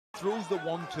throws the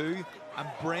 1-2 and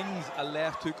brings a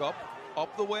left hook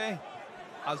up the way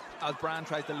as Bryan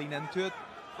tries to lean into it.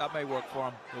 That may work for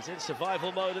him. He's in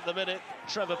survival mode at the minute.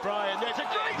 Trevor Bryan, there's a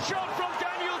great shot from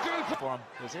Daniel Goop. For him.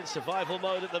 He's in survival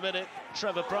mode at the minute.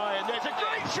 Trevor Bryan, there's a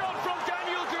great shot from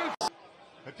Daniel Goop.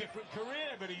 A different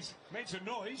career, but he's made some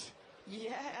noise.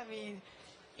 Yeah, I mean,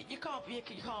 you can't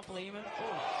blame him.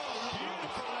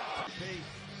 Beautiful left.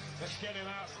 Let's get him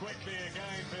out quickly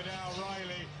again for Dow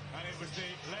Riley, and it was the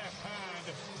left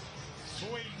hand,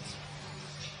 sweet,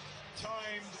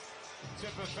 timed to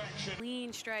perfection.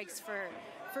 Clean strikes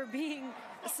for being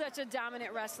such a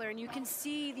dominant wrestler, and you can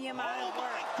see the amount of work. Oh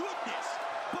my goodness!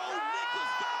 Bo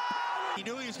Nichols! He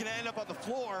knew he was going to end up on the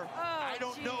floor. I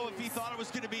don't know if he thought it was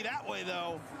going to be that way,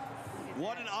 though.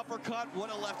 What an uppercut,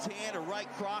 what a left hand, a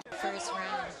right cross. First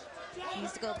round. He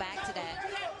needs to go back to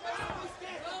that.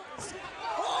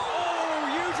 Oh,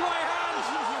 huge right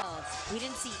hand! We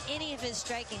didn't see any of his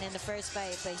striking in the first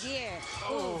fight, but here,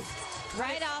 ooh,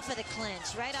 right off of the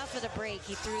clinch, right off of the break,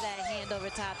 he threw that hand over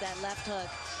top, that left hook,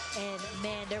 and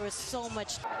man, there was so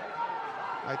much.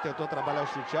 Aí tentou trabalhar o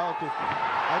chute alto,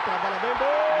 aí trabalha bem,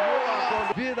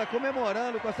 boa! Vida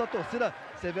comemorando com essa torcida.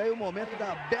 Você vê aí o momento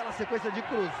da bela sequência de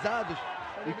cruzados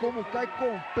e como cai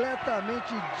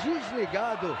completamente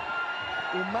desligado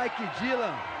o Mike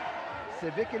Dillon. Você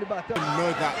vê que ele bateu. You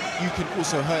know that you can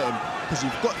also hurt him because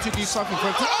you've got to do something for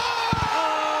him to...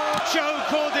 Oh, Joe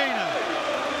Cordina.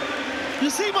 You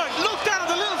see, Mike, look down,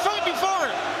 the little fight before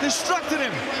it distracted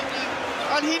him.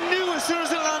 And he knew as soon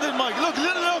as it landed, Mike. Look,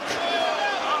 little look.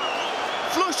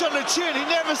 Flush on the chin, he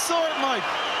never saw it, Mike.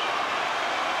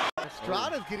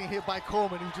 Estrada's getting hit by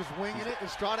Coleman, who's just winging it.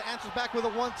 Estrada answers back with a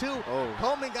 1-2.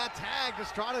 Coleman got tagged,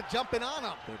 Estrada jumping on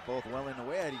him. They're both welling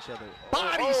away at each other.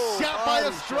 Body shot by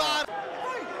Estrada.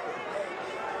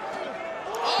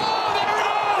 Oh,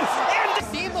 there it is!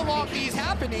 Seeing the long knees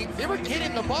happening, they were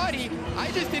hitting the body.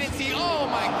 I just didn't see, oh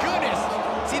my goodness.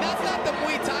 See, that's not the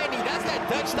Muay Thai knee, that's that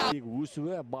Dutch style.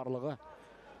 Өсуі барлығы,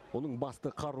 оның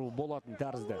басты қаруы болатын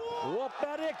тәрізді. Оп,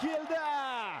 бәрекелді!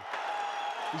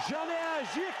 Және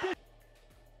жекпе...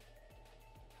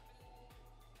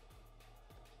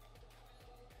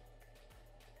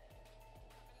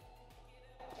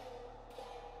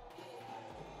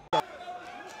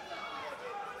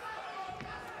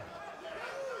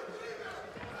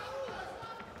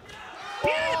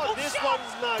 Oh, this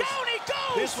one's nice. Down he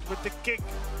goes! This with the kick.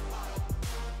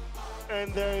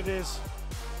 And there it is.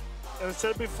 As I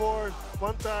said before,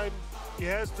 one time he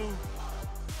has to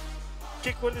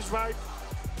kick with his right.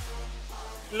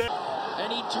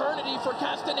 An eternity for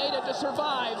Castaneda to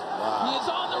survive. Wow. He is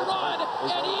on the run,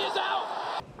 and he is out.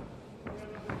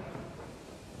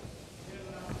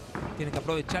 Tiene que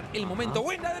aprovechar el momento.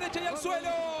 Buena derecha y al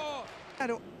suelo.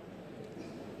 Claro.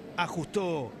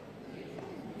 Ajustó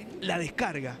la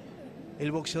descarga.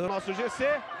 El boxeador. Nosso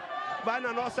GC vai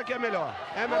na nossa que é melhor.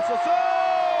 Emerson Santos!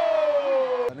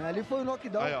 Ali foi o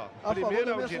knockdown aí, a favor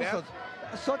do Emerson Santos.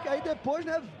 Só que aí depois,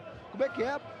 né? Como é que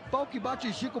é? Pau que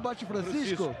bate Chico, bate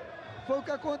Francisco. Foi o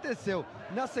que aconteceu.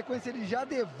 Na sequência ele já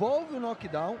devolve o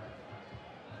knockdown.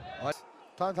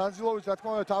 Tanzilowicz რა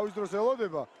თქმა უნდა თავის დროს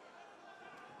ელოდება.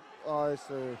 ეს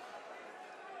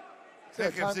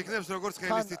ცეკებს იქნებს როგორც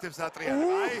ხელის თითებს ატრიან.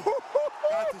 აი,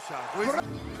 კატუშა.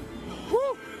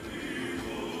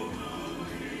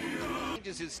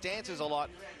 Changes his stances a lot.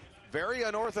 Very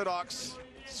unorthodox,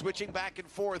 switching back and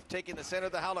forth, taking the center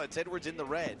of the holla. It's Edwards in the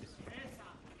red.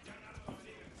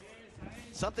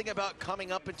 Something about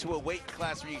coming up into a weight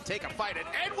class where you take a fight, and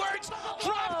Edwards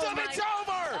dropped him, it's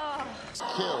over!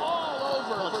 Kill. All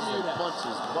over Bermudez.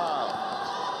 Punches, wow.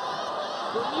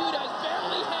 Bermudez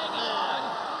barely hanging on.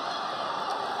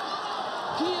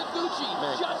 Kiyoguchi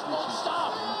just won't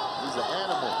stop. He's an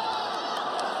animal.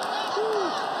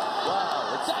 Wow.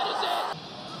 That is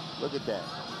it. Look at that.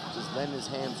 Just letting his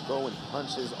hands go and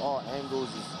punches all angles.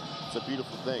 It's a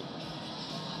beautiful thing.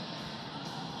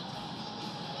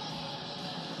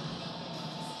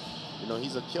 You know,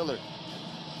 he's a killer.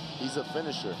 He's a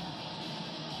finisher.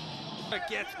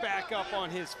 Gets back up on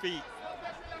his feet.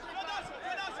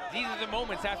 These are the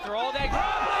moments after all that.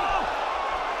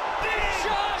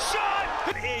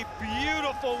 Shot! A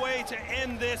beautiful way to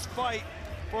end this fight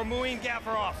for Muin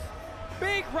Gafarov.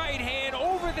 Big right hand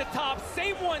over the top,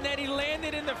 same one that he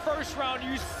landed in the first round.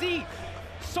 You see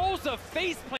Souza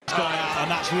face plant. Gone out,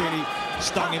 and that's really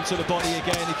stung him to the body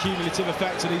again. The cumulative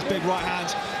effect of these big right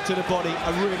hands to the body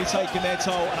are really taking their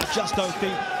toll, and I just don't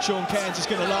think Sean Cairns is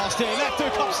going to last here. Left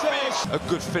hook upstairs. A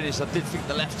good finish. I did think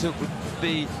the left hook would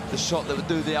be the shot that would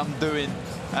do the undoing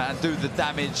and do the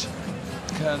damage.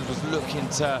 Cairns was looking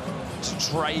to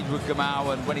to trade with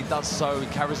Gamao, and when he does so, he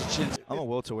carries the chin. I'm a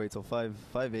welterweight, so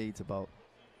 5'8" about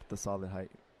the solid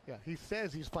height. Yeah, he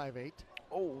says he's 5'8".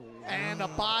 Oh. And a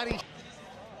body.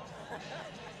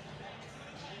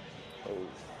 Oh.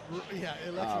 Yeah,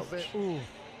 Alexis said, ooh.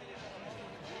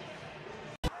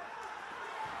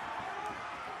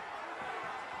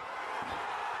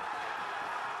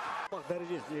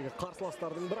 Дәрежесіндегі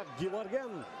қарсыластардың бірақ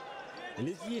Геворгян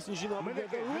лезвиесін жинап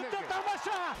үлгерді. Өте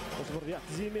тамаша! Осы бір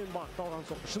тіземен бағытталған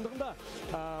соққы. Шындығында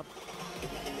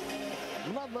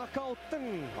мына нокауттың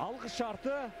алғы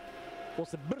шарты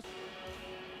осы бір.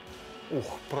 Ух,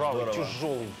 правый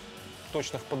тяжелый,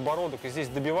 точно в подбородок. И здесь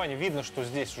добивание, видно, что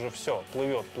здесь уже все,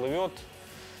 плывет.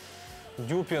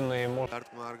 Дюпин и может...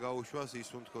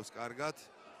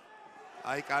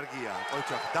 Ai კარგია,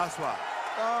 ოჩახ, დასვა.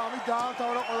 ამი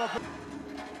დაამთავრა ყველაფერი.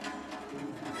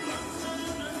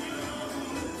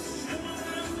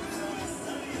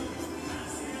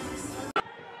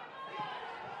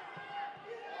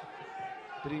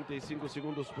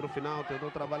 segundos para o final,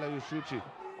 tentou trabalhar aí o chute.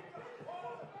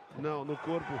 Não, no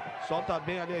corpo, solta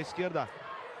bem ali à esquerda.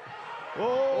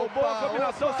 Oh, boa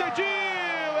combinação, sentiu!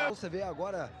 Você vê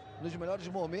agora, nos melhores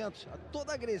momentos,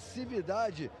 toda a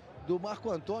agressividade do Marco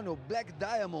Antônio, Black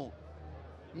Diamond,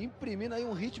 imprimindo aí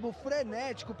um ritmo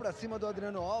frenético para cima do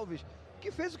Adriano Alves,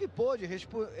 que fez o que pôde,